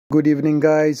Good evening,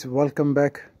 guys. Welcome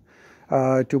back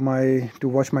to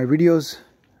watch my videos.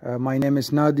 My name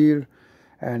is Nadir,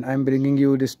 and I'm bringing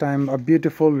you this time a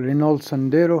beautiful Renault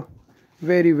Sandero.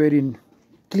 Very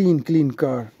clean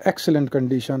car, excellent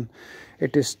condition.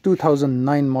 It is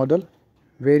 2009 model,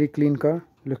 very clean car.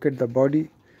 Look at the body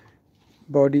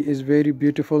is very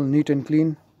beautiful, neat and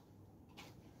clean.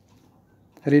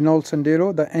 Renault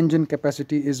Sandero, the engine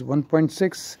capacity is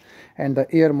 1.6 and the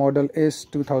year model is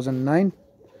 2009.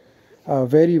 A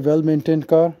very well maintained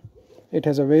car. It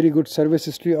has a very good service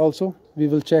history also. We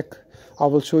will check. I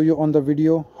will show you on the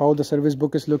video how the service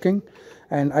book is looking,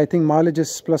 and I think mileage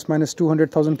is plus minus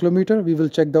 200,000 kilometers. We will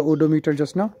check the odometer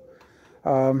just now.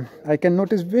 I can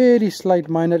notice very slight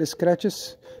minor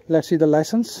scratches. Let's see the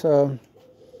license.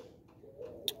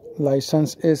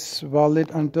 License is valid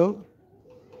until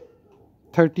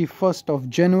 31st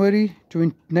of January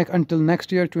until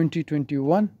next year,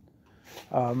 2021.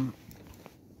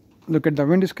 Look at the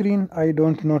windscreen. I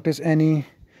don't notice any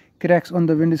cracks on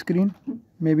the windscreen.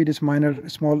 Maybe this minor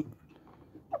small,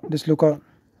 this look a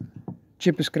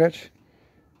chip scratch.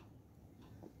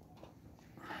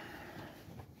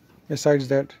 Besides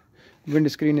that,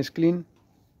 windscreen is clean.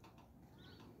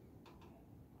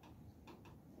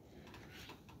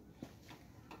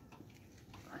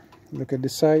 Look at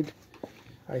this side.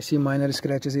 I see minor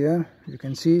scratches here. You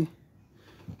can see.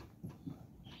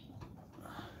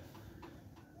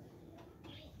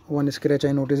 One scratch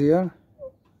I notice here,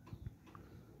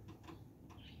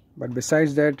 but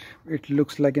besides that, it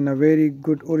looks like in a very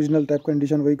good original type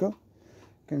condition vehicle.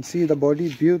 You can see the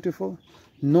body, beautiful,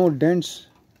 no dents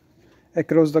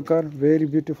across the car, very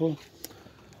beautiful.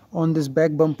 On this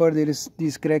back bumper there is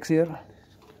these cracks here,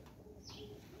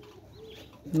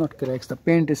 not cracks, the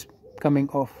paint is coming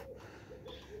off.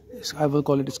 I will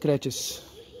call it scratches.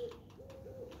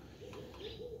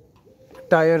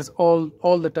 Tires,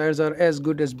 all the tires are as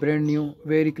good as brand new,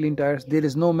 very clean tires. There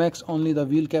is no max, only the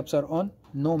wheel caps are on,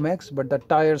 no max, but the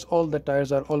tires, all the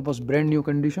tires are almost brand new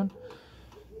condition.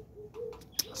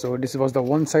 So this was the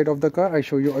one side of the car. I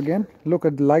show you again. Look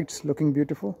at the lights, looking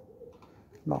beautiful.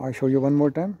 Now I show you one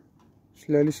more time,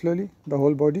 slowly, the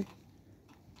whole body,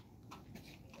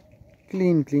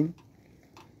 clean,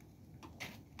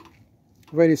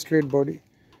 very straight body.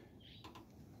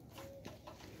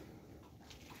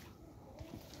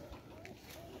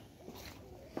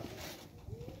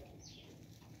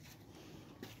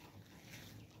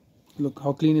 Look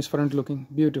how clean is front looking,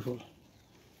 beautiful.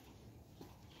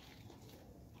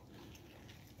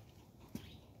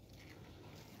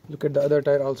 Look at the other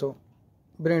tire also,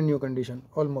 brand new condition,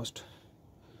 almost.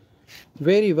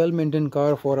 Very well maintained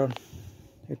car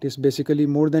it is basically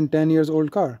more than 10 years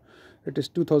old car. It is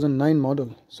 2009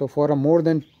 model. So for a more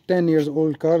than 10 years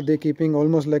old car, they keeping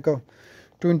almost like a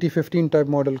 2015 type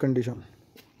model condition.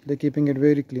 They keeping it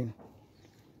very clean.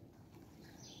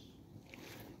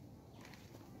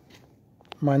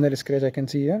 Minor scratch I can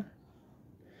see here,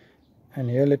 and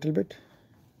here a little bit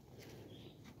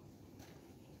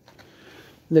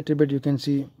you can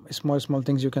see small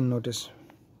things you can notice.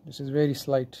 This is very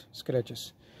slight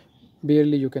scratches,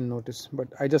 barely you can notice, but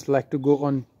I just like to go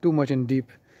on too much in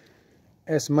deep.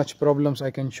 As much problems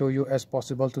I can show you as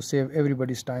possible to save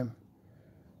everybody's time.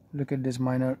 Look at these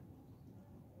minor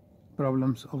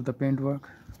problems of the paintwork,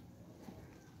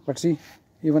 but see,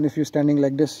 even if you're standing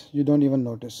like this, you don't even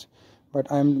notice. But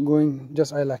I'm going,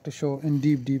 I like to show in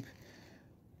deep.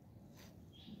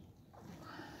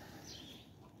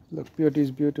 Look, beauty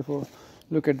is beautiful.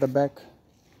 Look at the back,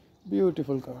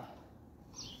 beautiful car.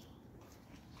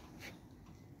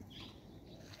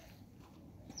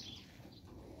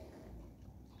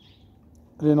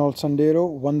 Renault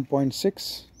Sandero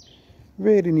 1.6,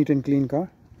 very neat and clean car,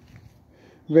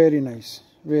 very nice,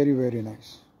 very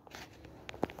nice.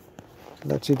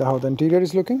 Let's see how the interior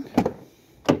is looking.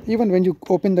 Even when you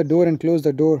open the door and close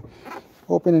the door,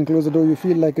 you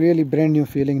feel like really brand new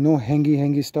feeling. No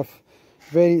hangy stuff.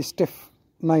 Very stiff,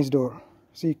 nice door.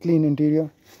 See, clean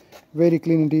interior, very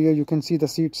clean interior. You can see the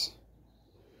seats,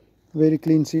 very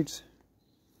clean seats.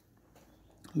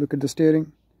 Look at the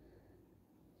steering,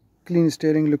 clean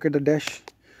steering. Look at the dash,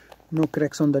 no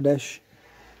cracks on the dash,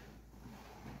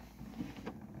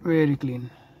 very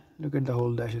clean. Look at the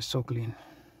whole dash, is so clean.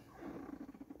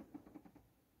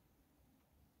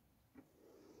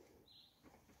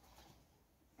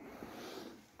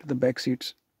 The back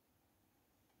seats,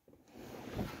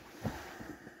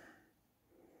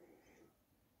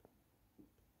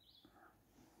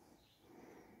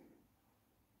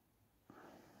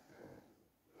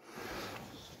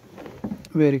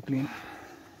 very clean.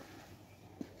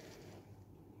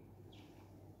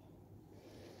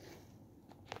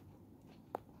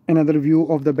 Another view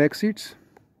of the back seats.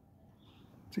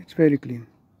 It's very clean.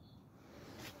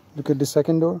 Look at the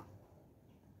second door.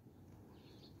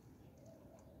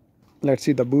 Let's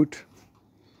see the boot.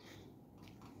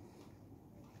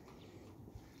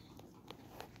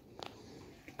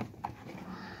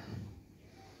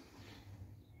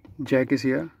 Jack is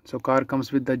here, so car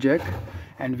comes with the jack,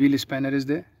 and wheel spanner is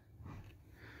there.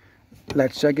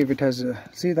 Let's check if it has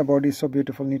see, the body is so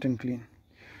beautiful, neat and clean.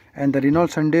 And the Renault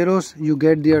Sanderos, you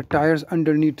get their tires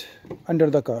underneath, under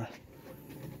the car.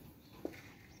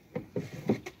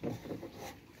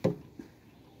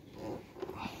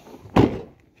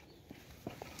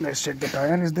 Let's check the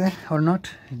tire is there or not.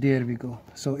 There we go.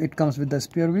 So it comes with the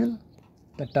spare wheel.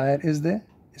 The tire is there,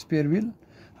 spare wheel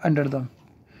under them.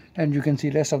 And you can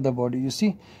see rest of the body. You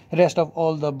see rest of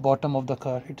all the bottom of the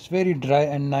car. It's very dry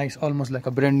and nice, almost like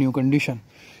a brand new condition,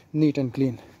 neat and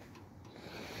clean.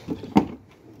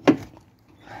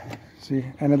 See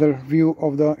another view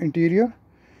of the interior.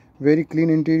 Very clean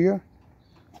interior.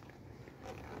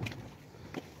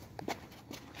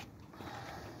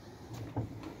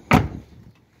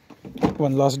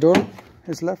 One last door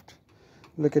is left.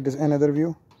 Look at this, another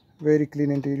view. Very clean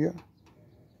interior.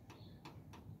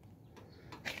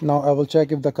 Now I will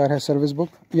check if the car has service book.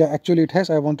 Yeah, actually it has.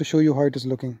 I want to show you how it is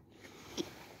looking.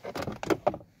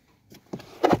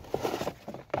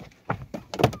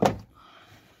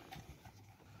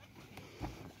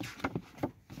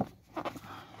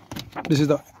 This is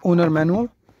the owner manual.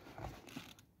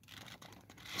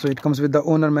 So it comes with the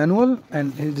owner manual,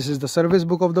 and this is the service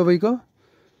book of the vehicle.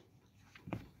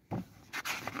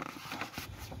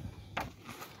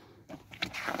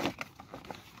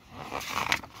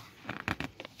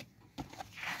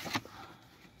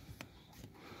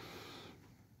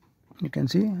 You can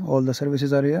see all the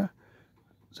services are here.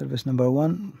 Service number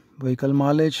 1, vehicle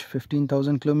mileage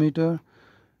 15,000 kilometer.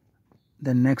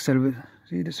 Then next service,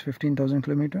 see this 15,000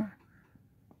 kilometer.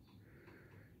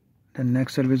 The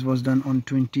next service was done on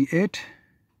 28.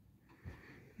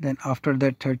 Then after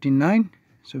that 39.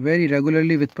 So very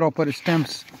regularly with proper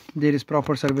stamps there is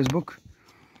proper service book.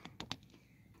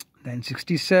 Then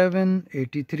 67,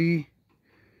 83.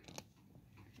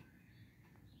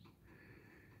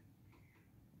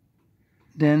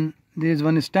 Then there is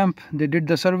one stamp, they did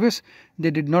the service.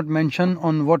 They did not mention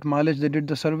on what mileage they did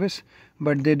the service,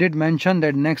 but they did mention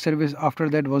that next service after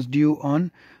that was due on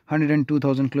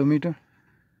 102,000 kilometer.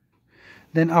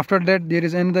 Then after that there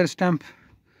is another stamp,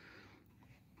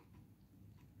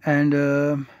 and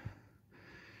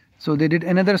so they did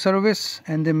another service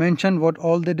and they mentioned what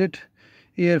all they did: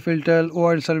 air filter,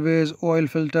 oil service, oil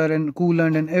filter and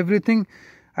coolant and everything.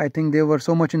 I think they were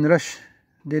so much in rush,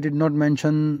 they did not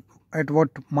mention at what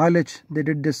mileage they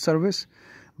did this service,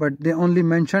 but they only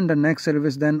mentioned the next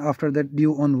service then after that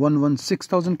due on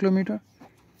 116,000 kilometer.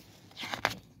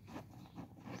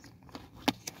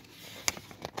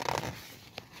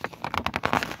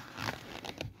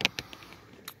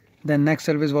 Then next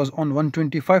service was on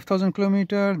 125,000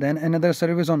 kilometer, then another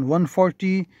service on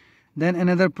 140, then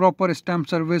another proper stamp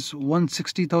service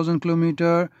 160,000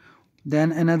 kilometer,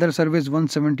 then another service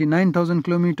 179,000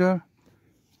 kilometer.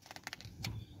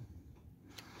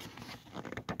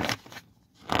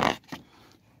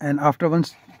 And after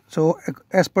once, so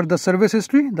as per the service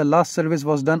history, the last service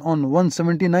was done on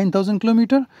 179,000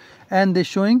 kilometer, and they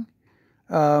showing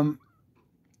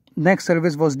next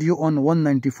service was due on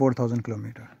 194,000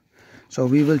 kilometer. So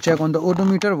we will check on the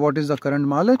odometer what is the current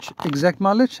mileage, exact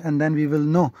mileage, and then we will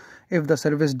know if the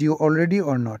service due already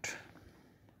or not.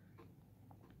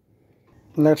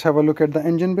 Let's have a look at the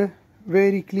engine bay.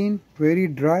 Very clean, very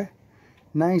dry,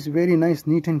 nice, very nice,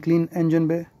 neat and clean engine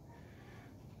bay.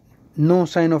 No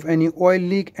sign of any oil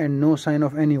leak and no sign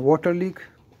of any water leak.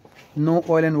 No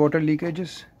oil and water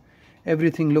leakages.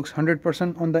 Everything looks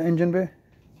 100% on the engine bay,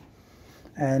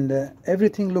 and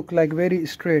everything look like very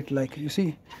straight, like you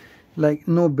see, like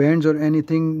no bends or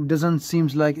anything. Doesn't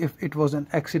seems like if it was an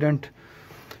accident.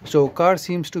 So car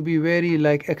seems to be very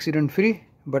like accident free,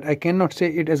 but I cannot say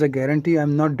it as a guarantee.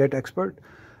 I'm not that expert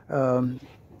when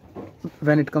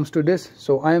it comes to this.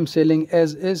 So I am selling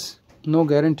as is, no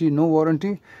guarantee, no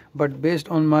warranty, but based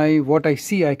on my what I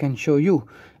see, I can show you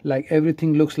like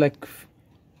everything looks like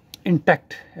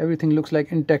intact. Everything looks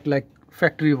like intact, like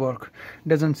factory work.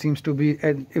 Doesn't seems to be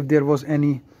if there was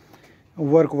any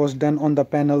work was done on the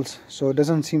panels. So it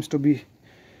doesn't seems to be.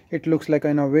 It looks like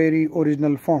in a very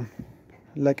original form,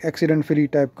 like accident free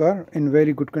type car in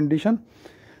very good condition.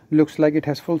 Looks like it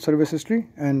has full service history.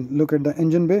 And look at the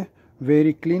engine bay,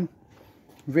 very clean,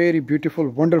 very beautiful,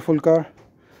 wonderful car.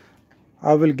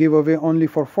 I will give away only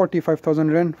for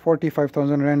 45,000 rand.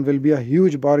 45,000 rand will be a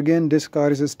huge bargain. This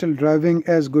car is still driving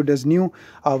as good as new.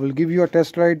 I will give you a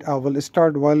test ride. I will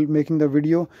start while making the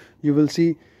video. You will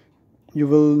see, you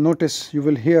will notice, you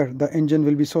will hear the engine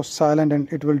will be so silent and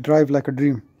it will drive like a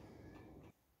dream.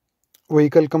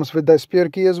 Vehicle comes with the spare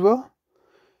key as well.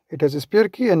 It has a spare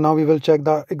key, and now we will check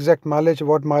the exact mileage,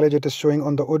 what mileage it is showing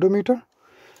on the odometer.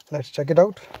 Let's check it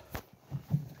out.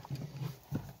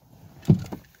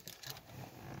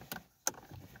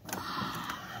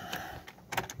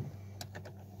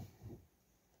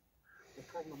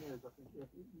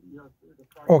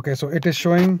 Okay, so it is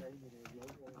showing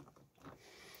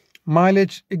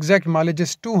mileage, exact mileage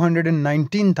is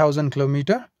 219,000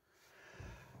 kilometer.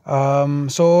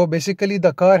 So basically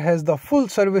the car has the full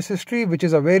service history, which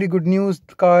is a very good news.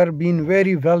 The car been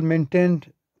very well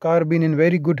maintained, car been in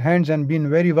very good hands and been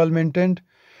very well maintained.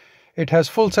 It has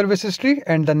full service history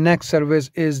and the next service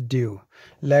is due.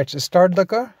 Let's start the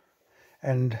car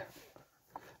and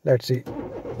let's see.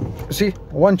 See,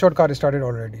 one shot car started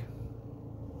already.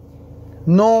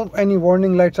 No any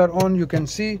warning lights are on. You can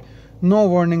see no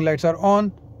warning lights are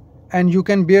on, and you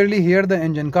can barely hear the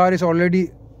engine. Car is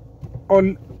already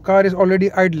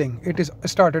idling. It is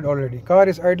started already. Car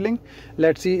is idling.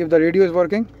 Let's see if the radio is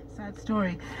working. Sad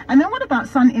story. And then what about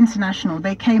Sun International?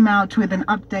 They came out with an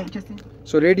update just in...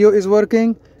 So radio is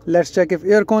working. Let's check if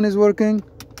aircon is working.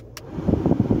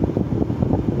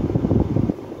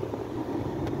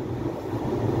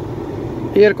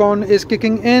 Aircon is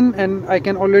kicking in and I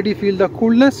can already feel the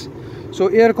coolness. So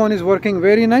aircon is working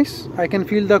very nice. I can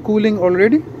feel the cooling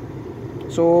already.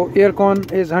 So aircon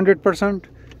is 100%.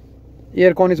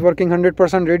 Aircon is working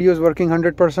 100%. Radio is working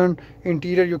 100%.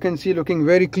 Interior you can see looking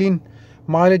very clean.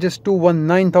 Mileage is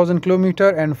 219,000 kilometer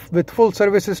and with full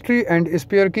service history and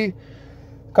spare key.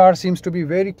 Car seems to be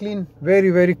very clean,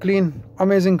 very clean,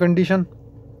 amazing condition.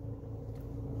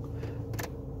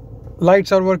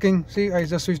 Lights are working. See, I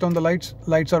just switched on the lights.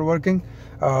 Lights are working.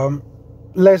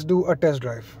 Let's do a test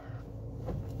drive.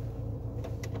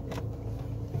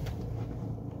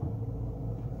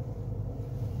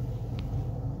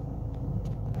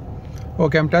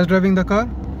 Okay, I'm test driving the car.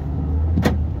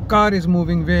 Car is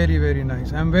moving very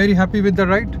nice. I'm very happy with the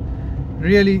ride.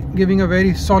 Really giving a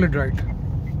very solid ride.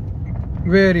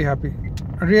 Very happy.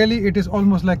 Really, it is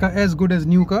almost like as good as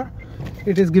new car.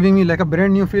 It is giving me like a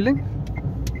brand new feeling.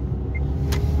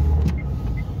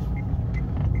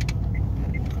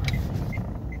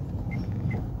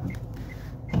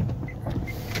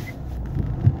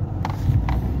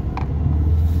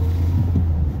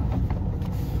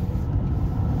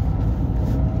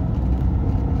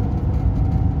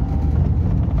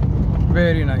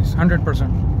 Very nice,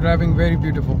 100%. Driving very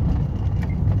beautiful.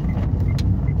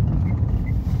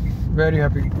 Very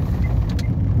happy.